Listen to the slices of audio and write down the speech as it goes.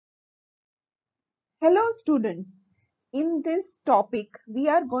Hello students. In this topic, we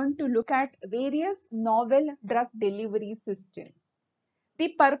are going to look at various novel drug delivery systems. The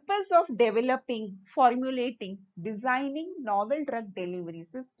purpose of developing, formulating, designing novel drug delivery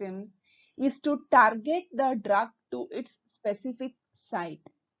systems is to target the drug to its specific site.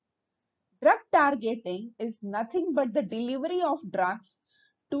 Drug targeting is nothing but the delivery of drugs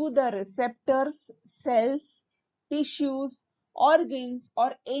to the receptors, cells, tissues, organs,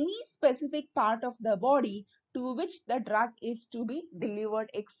 or any specific part of the body to which the drug is to be delivered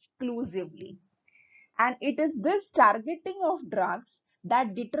exclusively. And it is this targeting of drugs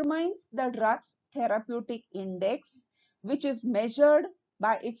that determines the drug's therapeutic index, which is measured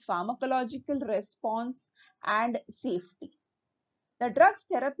by its pharmacological response and safety. The drug's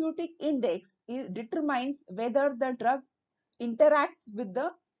therapeutic index determines whether the drug interacts with the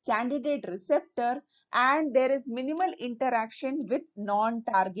candidate receptor and there is minimal interaction with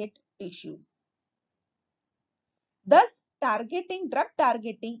non-target tissues. Thus, drug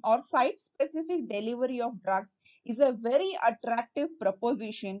targeting or site-specific delivery of drugs is a very attractive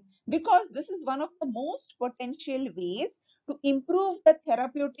proposition because this is one of the most potential ways to improve the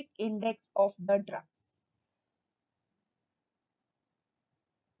therapeutic index of the drugs.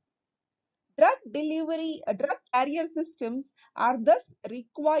 Drug carrier systems are thus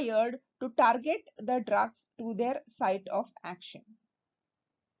required to target the drugs to their site of action.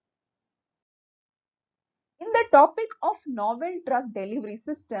 In the topic of novel drug delivery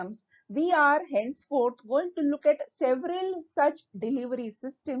systems, we are henceforth going to look at several such delivery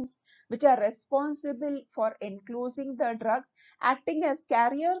systems which are responsible for enclosing the drug, acting as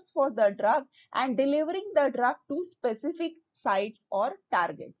carriers for the drug, and delivering the drug to specific sites or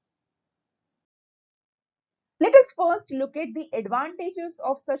targets. Let us first look at the advantages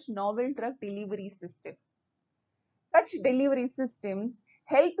of such novel drug delivery systems. Such delivery systems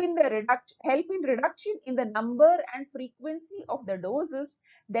help in reduction in the number and frequency of the doses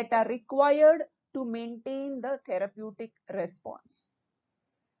that are required to maintain the therapeutic response.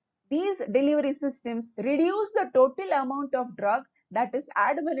 These delivery systems reduce the total amount of drug that is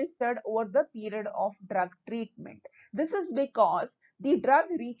administered over the period of drug treatment. This is because the drug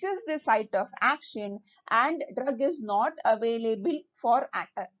reaches the site of action and drug is not available for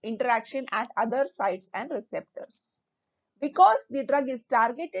interaction at other sites and receptors. Because the drug is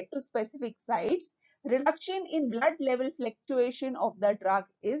targeted to specific sites, reduction in blood level fluctuation of the drug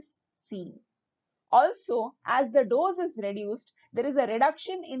is seen. Also, as the dose is reduced, there is a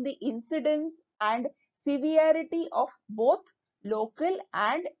reduction in the incidence and severity of both local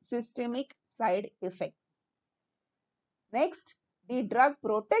and systemic side effects. Next, the drug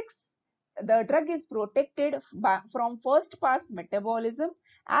is protected from first pass metabolism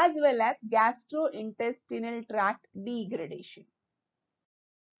as well as gastrointestinal tract degradation.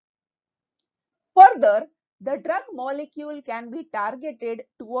 Further, the drug molecule can be targeted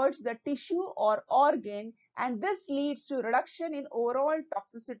towards the tissue or organ, and this leads to reduction in overall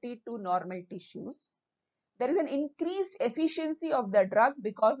toxicity to normal tissues. There is an increased efficiency of the drug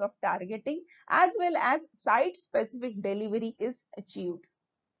because of targeting, as well as site-specific delivery is achieved.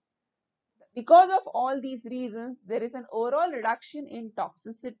 Because of all these reasons, there is an overall reduction in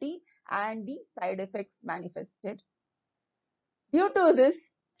toxicity and the side effects manifested. Due to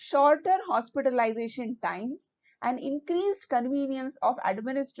this, shorter hospitalization times and increased convenience of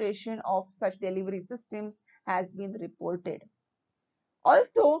administration of such delivery systems has been reported.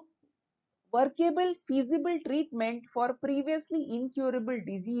 Also, workable, feasible treatment for previously incurable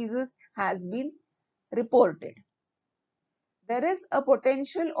diseases has been reported. There is a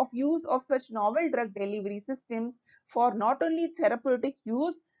potential of use of such novel drug delivery systems for not only therapeutic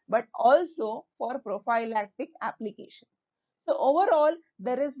use but also for prophylactic application. So overall,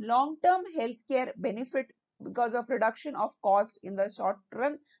 there is long-term healthcare benefit because of reduction of cost in the short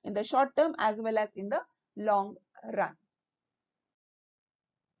term as well as in the long run.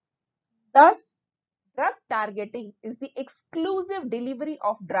 Thus, drug targeting is the exclusive delivery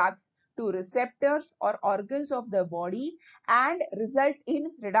of drugs to receptors or organs of the body and result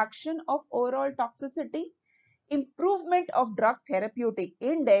in reduction of overall toxicity, improvement of drug therapeutic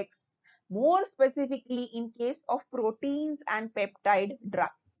index, more specifically in case of proteins and peptide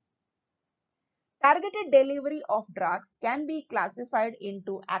drugs. Targeted delivery of drugs can be classified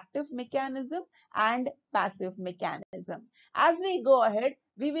into active mechanism and passive mechanism. As we go ahead,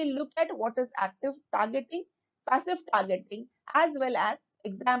 we will look at what is active targeting, passive targeting, as well as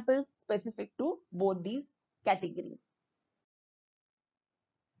examples specific to both these categories.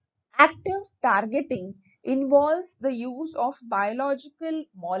 Active targeting involves the use of biological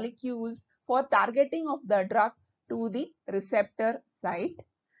molecules for targeting of the drug to the receptor site.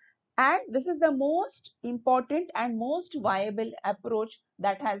 And this is the most important and most viable approach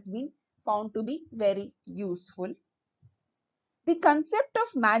that has been found to be very useful. The concept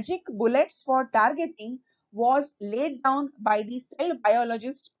of magic bullets for targeting was laid down by the cell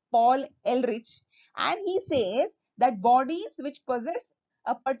biologist Paul Ehrlich, and he says that bodies which possess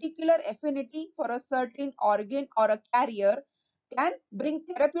a particular affinity for a certain organ or a carrier can bring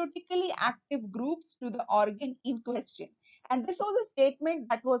therapeutically active groups to the organ in question. And this was a statement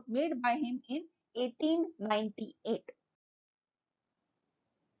that was made by him in 1898.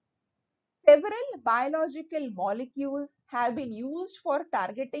 Several biological molecules have been used for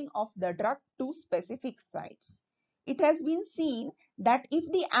targeting of the drug to specific sites. It has been seen that if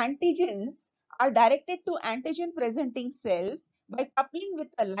the antigens are directed to antigen presenting cells by coupling with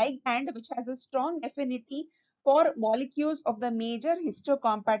a ligand which has a strong affinity for molecules of the major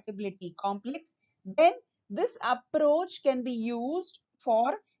histocompatibility complex, then this approach can be used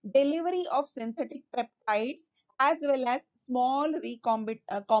for delivery of synthetic peptides as well as small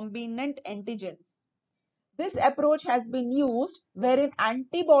recombinant antigens. This approach has been used wherein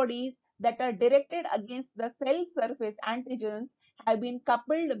antibodies that are directed against the cell surface antigens have been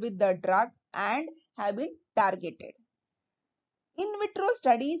coupled with the drug and have been targeted. In vitro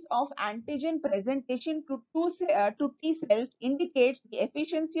studies of antigen presentation to T cells indicates the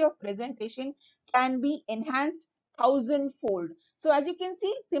efficiency of presentation can be enhanced thousandfold. So as you can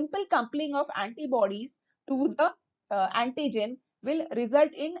see, simple coupling of antibodies to the antigen will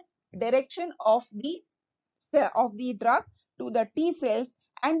result in direction of the drug to the T cells,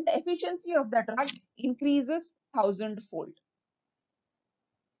 and the efficiency of the drug increases thousandfold.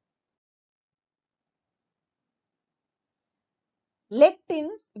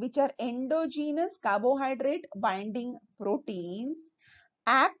 Lectins, which are endogenous carbohydrate binding proteins,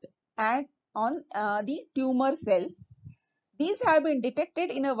 act on the tumor cells. These have been detected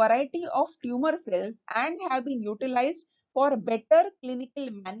in a variety of tumor cells and have been utilized for better clinical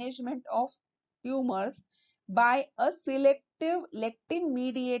management of tumors by a selective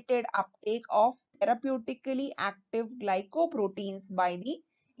lectin-mediated uptake of therapeutically active glycoproteins by the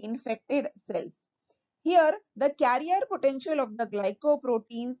infected cells. Here, the carrier potential of the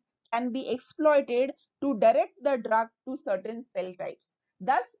glycoproteins can be exploited to direct the drug to certain cell types.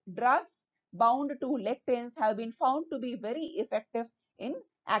 Thus, drugs bound to lectins have been found to be very effective in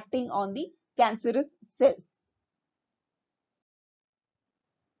acting on the cancerous cells.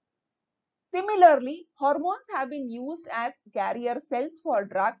 Similarly, hormones have been used as carrier cells for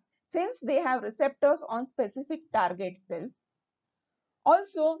drugs since they have receptors on specific target cells.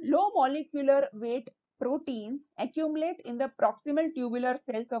 Also, low molecular weight proteins accumulate in the proximal tubular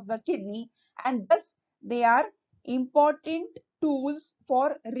cells of the kidney, and thus they are important tools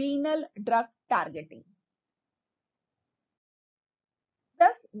for renal drug targeting.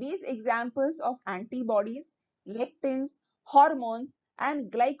 Thus, these examples of antibodies, lectins, hormones,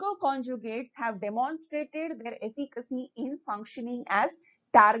 and glycoconjugates have demonstrated their efficacy in functioning as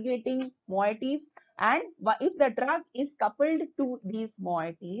targeting moieties, and if the drug is coupled to these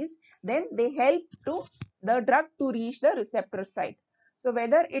moieties, then they help to the drug to reach the receptor site. So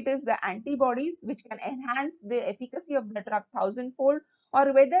whether it is the antibodies which can enhance the efficacy of the drug thousandfold,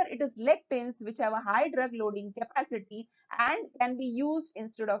 or whether it is lectins which have a high drug loading capacity and can be used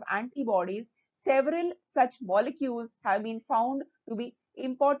instead of antibodies, several such molecules have been found to be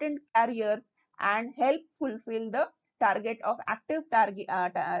important carriers and help fulfill the target of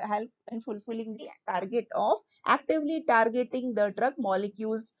help in fulfilling the target of actively targeting the drug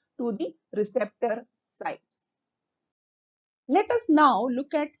molecules to the receptor sites. Let us now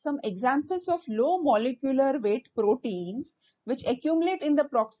look at some examples of low molecular weight proteins which accumulate in the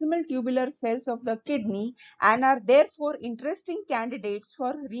proximal tubular cells of the kidney and are therefore interesting candidates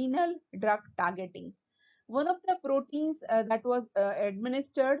for renal drug targeting. One of the proteins that was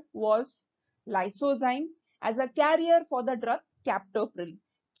administered was lysozyme as a carrier for the drug captopril.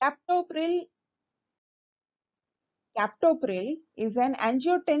 Captopril Captopril is an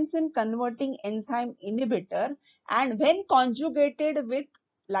angiotensin converting enzyme inhibitor, and when conjugated with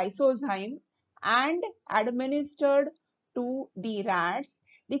lysozyme and administered to the rats,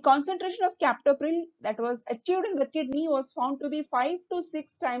 the concentration of captopril that was achieved in the kidney was found to be 5 to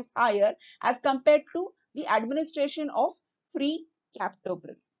 6 times higher as compared to the administration of free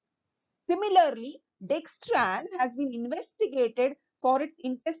captopril. Similarly, dextran has been investigated for its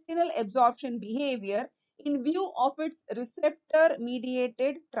intestinal absorption behavior in view of its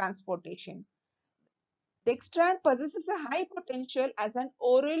receptor-mediated transportation. Dextran possesses a high potential as an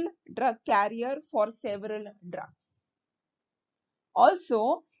oral drug carrier for several drugs.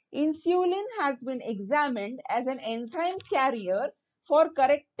 Also, insulin has been examined as an enzyme carrier for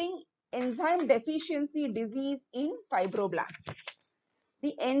correcting enzyme deficiency disease in fibroblasts.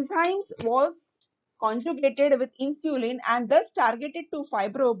 The enzymes was conjugated with insulin and thus targeted to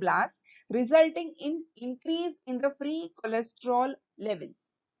fibroblasts, resulting in increase in the free cholesterol levels.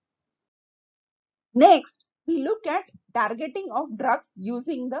 Next, we look at targeting of drugs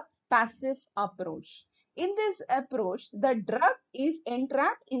using the passive approach. In this approach, the drug is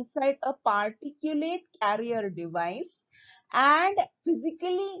entrapped inside a particulate carrier device and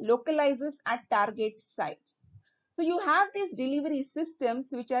physically localizes at target sites. So you have these delivery systems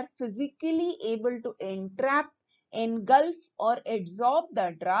which are physically able to entrap, engulf or absorb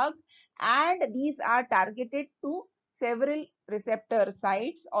the drug, and these are targeted to several receptor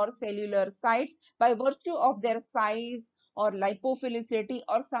sites or cellular sites by virtue of their size or lipophilicity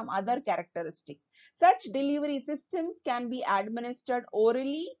or some other characteristic. Such delivery systems can be administered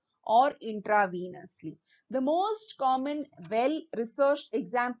orally or intravenously. The most common well-researched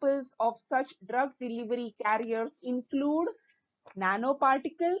examples of such drug delivery carriers include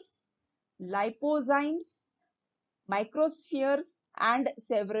nanoparticles, lipozymes, microspheres, and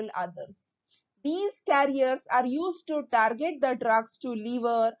several others. These carriers are used to target the drugs to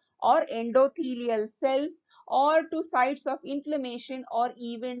liver or endothelial cells or to sites of inflammation or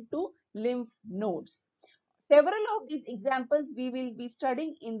even to lymph nodes. Several of these examples we will be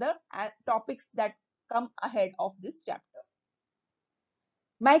studying in the topics that come ahead of this chapter.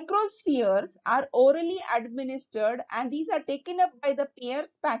 Microspheres are orally administered and these are taken up by the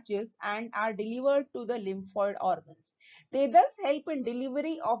Peyer's patches and are delivered to the lymphoid organs. They thus help in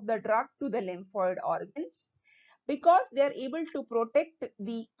delivery of the drug to the lymphoid organs. Because they are able to protect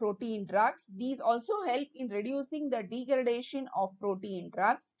the protein drugs, these also help in reducing the degradation of protein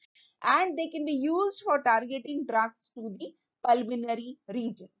drugs, and they can be used for targeting drugs to the pulmonary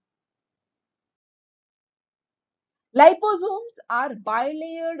region. Liposomes are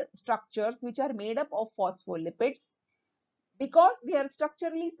bilayered structures which are made up of phospholipids. Because they are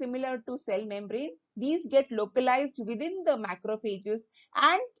structurally similar to cell membrane, these get localized within the macrophages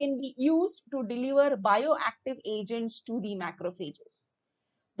and can be used to deliver bioactive agents to the macrophages.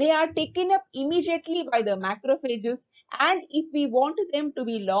 They are taken up immediately by the macrophages, and if we want them to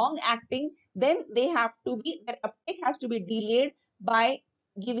be long acting, then their uptake has to be delayed by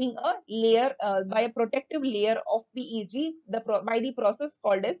giving a layer, by a protective layer of PEG by the process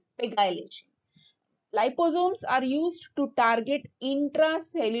called as pegylation. Liposomes are used to target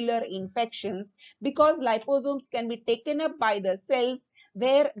intracellular infections because liposomes can be taken up by the cells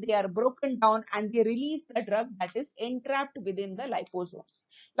where they are broken down and they release the drug that is entrapped within the liposomes.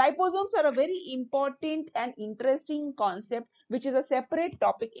 Liposomes are a very important and interesting concept which is a separate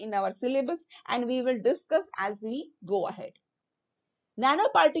topic in our syllabus and we will discuss as we go ahead.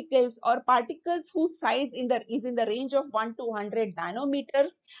 Nanoparticles or particles whose size is in the range of 1 to 100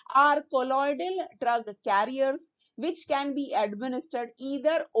 nanometers are colloidal drug carriers which can be administered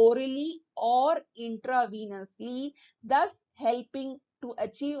either orally or intravenously, thus helping to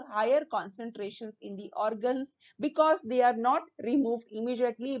achieve higher concentrations in the organs because they are not removed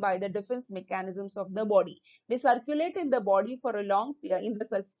immediately by the defense mechanisms of the body. They circulate in the body for a long period, in the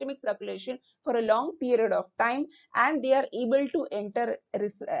systemic circulation for a long period of time, and they are able to enter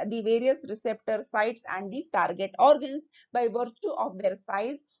the various receptor sites and the target organs by virtue of their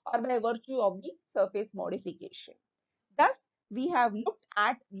size or by virtue of the surface modification. Thus, we have looked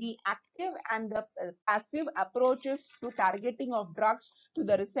at the active and the passive approaches to targeting of drugs to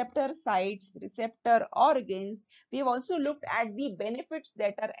the receptor sites, receptor organs. We have also looked at the benefits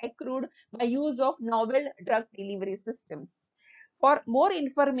that are accrued by use of novel drug delivery systems. For more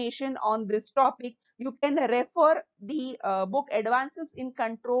information on this topic, you can refer the book Advances in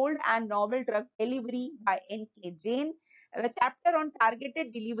Controlled and Novel Drug Delivery by N.K. Jain. The chapter on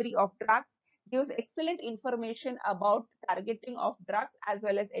targeted delivery of drugs gives excellent information about targeting of drugs as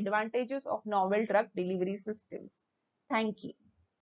well as advantages of novel drug delivery systems. Thank you.